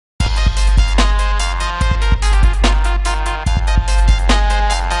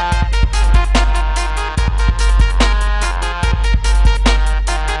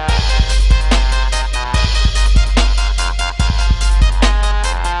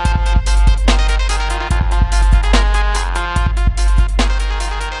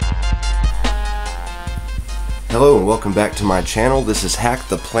Hello and welcome back to my channel. This is Hack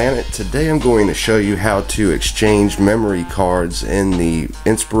the Planet. Today I'm going to show you how to exchange memory cards in the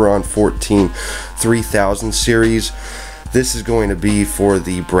Inspiron 14 3000 series. This is going to be for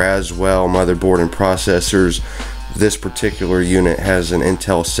the Braswell motherboard and processors. This particular unit has an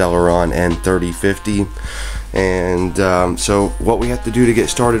Intel Celeron N3050. And so what we have to do to get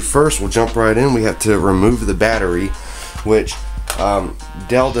started first, we'll jump right in. We have to remove the battery, which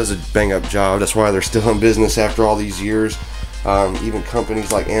Dell does a bang-up job. That's why they're still in business after all these years. Even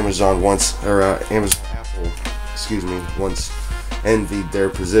companies like Amazon Apple, once envied their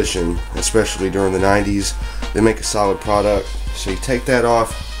position, especially during the 90s. They make a solid product. So you take that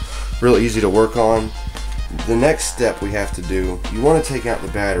off, real easy to work on. The next step we have to do, you want to take out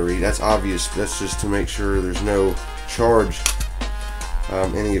the battery. That's obvious. That's just to make sure there's no charge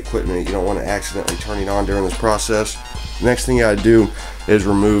in the equipment. You don't want to accidentally turn it on during this process. Next thing you gotta do is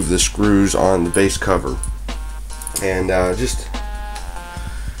remove the screws on the base cover, and yeah,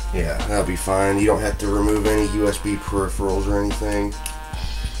 that'll be fine. You don't have to remove any USB peripherals or anything.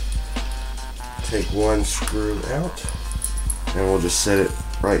 Take one screw out and we'll just set it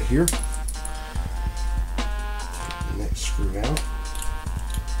right here. Take the next screw out.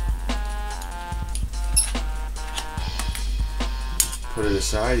 Put it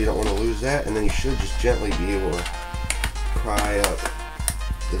aside. You don't want to lose that, and then you should just gently be able to pry up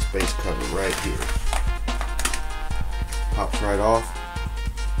this base cover right here. Pops right off,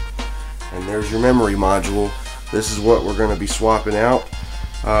 and there's your memory module. This is what we're going to be swapping out.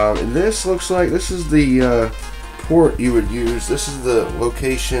 And this looks like this is the port you would use. This is the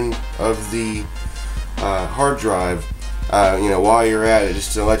location of the hard drive. You know, while you're at it,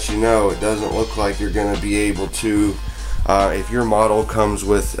 just to let you know, it doesn't look like you're going to be able to. If your model comes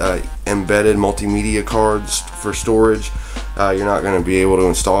with embedded multimedia cards for storage, you're not going to be able to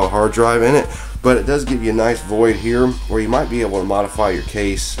install a hard drive in it, but it does give you a nice void here where you might be able to modify your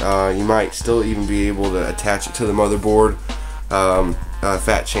case. You might still even be able to attach it to the motherboard.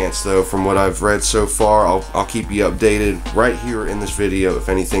 Fat chance though, from what I've read so far. I'll keep you updated right here in this video if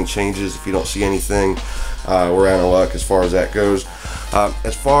anything changes. If you don't see anything, we're out of luck as far as that goes.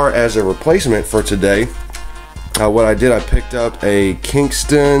 As far as a replacement for today, what I did, I picked up a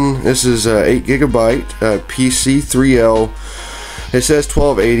Kingston. This is a 8 GB PC3L. It says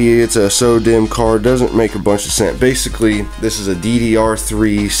 1280. It's a SODIMM card. Doesn't make a bunch of sense. Basically, this is a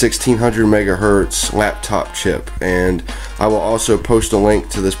DDR3 1600 megahertz laptop chip, and I will also post a link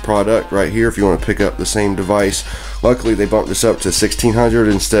to this product right here if you want to pick up the same device. Luckily, they bumped this up to 1600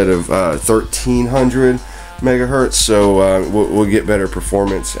 instead of 1300 megahertz, so we'll get better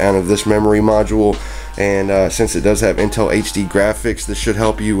performance out of this memory module. And since it does have Intel HD graphics, this should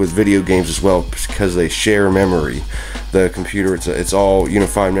help you with video games as well, because they share memory. The computer, it's all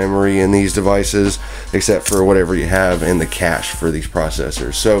unified memory in these devices, except for whatever you have in the cache for these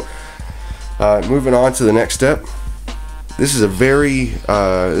processors. So moving on to the next step. This is a very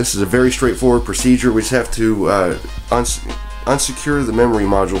straightforward procedure. We just have to unsecure the memory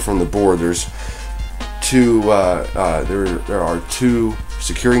module from the board. There's two there are two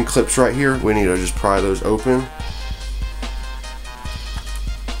securing clips right here. We need to just pry those open.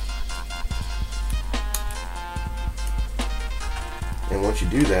 And once you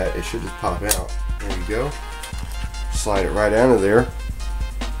do that, it should just pop out. There you go. Slide it right out of there.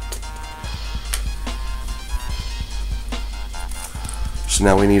 So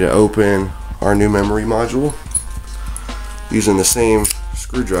now we need to open our new memory module using the same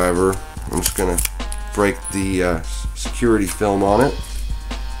screwdriver. I'm just gonna break the security film on it.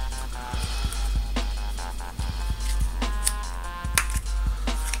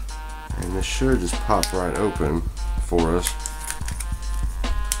 And this should just pop right open for us.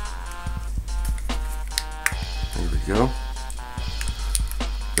 There we go.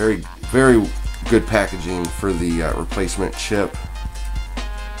 Very, very good packaging for the replacement chip.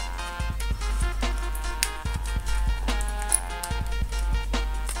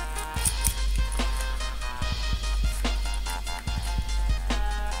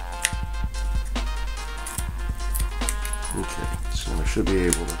 Okay, so I should be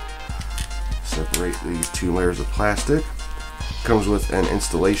able to separate these two layers of plastic. Comes with an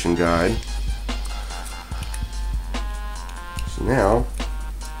installation guide. So now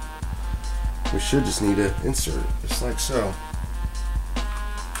we should just need to insert it, just like so.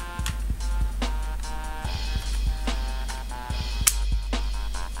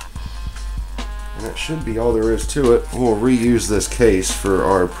 And that should be all there is to it. We'll reuse this case for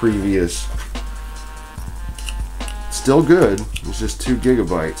our previous. Still good. It's just 2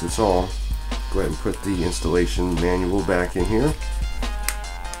 GB. It's all. Go ahead and put the installation manual back in here.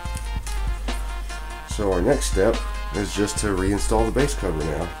 So our next step is just to reinstall the base cover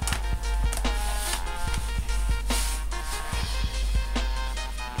now.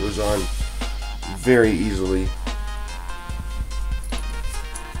 Goes on very easily.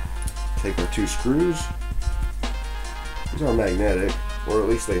 Take our 2 screws. These are magnetic, or at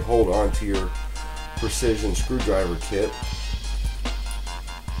least they hold on to your precision screwdriver kit.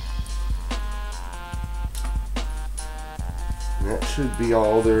 And that should be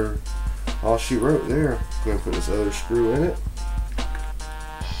all she wrote there. Go ahead and put this other screw in it.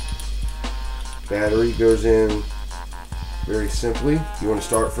 Battery goes in very simply. You want to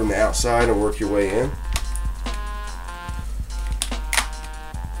start from the outside and work your way in.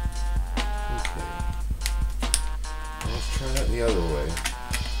 Okay. Let's try that the other way.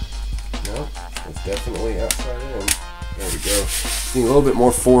 No, it's definitely outside in. There we go. Need a little bit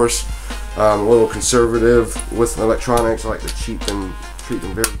more force. A little conservative with electronics. I like to treat them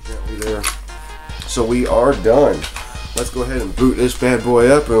very gently there. So we are done. Let's go ahead and boot this bad boy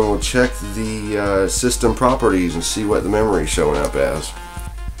up, and we'll check the system properties and see what the memory is showing up as.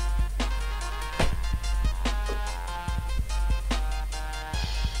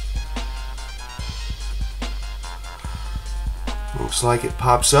 Looks like it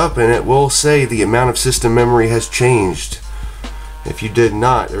pops up, and it will say the amount of system memory has changed. If you did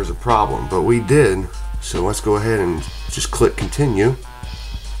not, there's a problem, but we did. So let's go ahead and just click continue.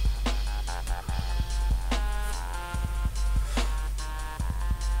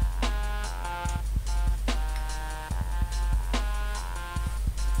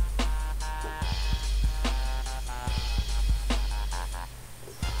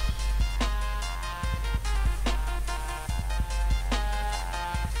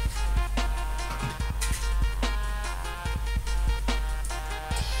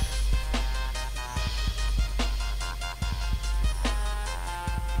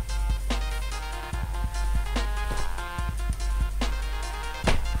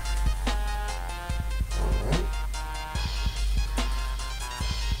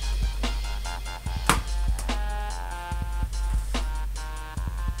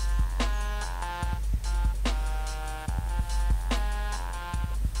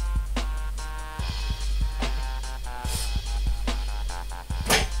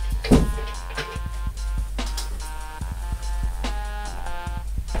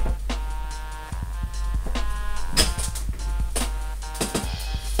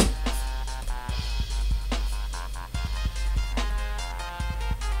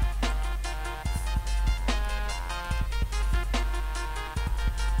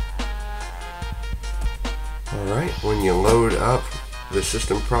 Alright, when you load up the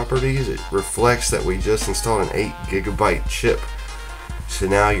system properties, it reflects that we just installed an 8 GB chip. So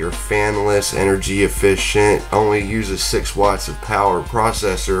now your fanless, energy efficient, only uses 6 watts of power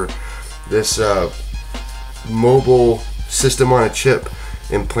processor. This mobile system on a chip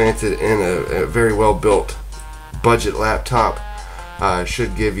implanted in a very well built budget laptop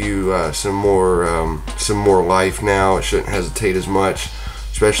should give you some more life now. It shouldn't hesitate as much,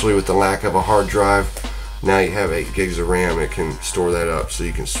 especially with the lack of a hard drive. Now you have 8 gigs of RAM. It can store that up so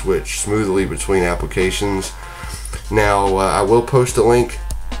you can switch smoothly between applications. Now I will post a link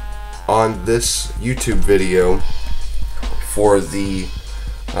on this YouTube video for the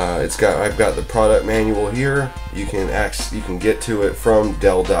I've got the product manual here. You can get to it from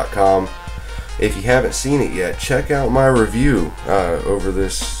Dell.com. If you haven't seen it yet, check out my review over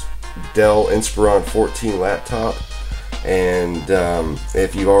this Dell Inspiron 14 laptop. And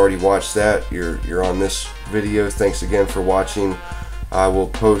if you've already watched that, you're on this video. Thanks again for watching. I will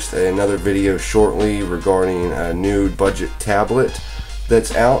post another video shortly regarding a new budget tablet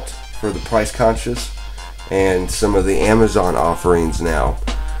that's out for the price conscious and some of the Amazon offerings now.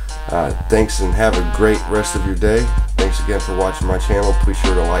 Thanks, and have a great rest of your day. Thanks again for watching my channel. Please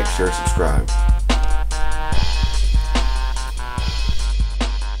sure to like, share, subscribe.